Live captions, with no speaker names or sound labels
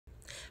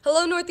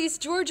Hello,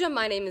 Northeast Georgia.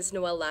 My name is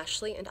Noelle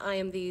Lashley, and I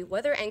am the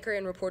weather anchor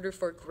and reporter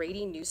for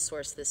Grady News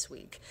Source this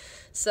week.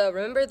 So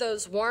remember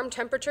those warm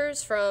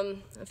temperatures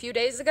from a few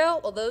days ago?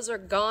 Well, those are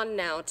gone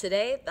now.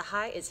 Today, the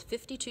high is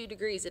 52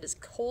 degrees. It is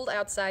cold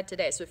outside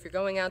today, so if you're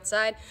going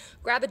outside,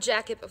 grab a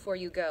jacket before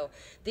you go.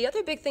 The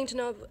other big thing to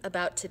know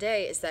about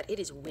today is that it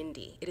is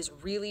windy. It is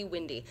really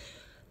windy.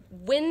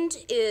 Wind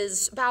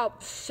is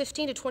about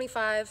 15 to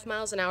 25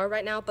 miles an hour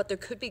right now, but there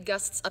could be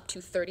gusts up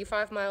to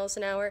 35 miles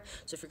an hour.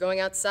 So if you're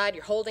going outside,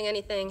 you're holding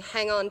anything,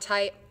 hang on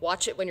tight,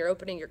 watch it when you're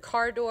opening your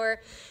car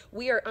door.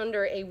 We are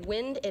under a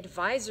wind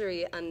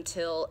advisory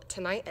until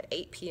tonight at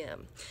 8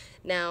 p.m.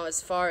 Now,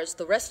 as far as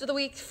the rest of the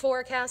week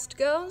forecast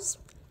goes,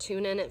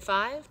 tune in at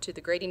 5 to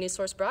the Grady News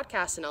Source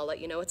broadcast, and I'll let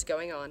you know what's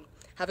going on.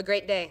 Have a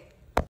great day.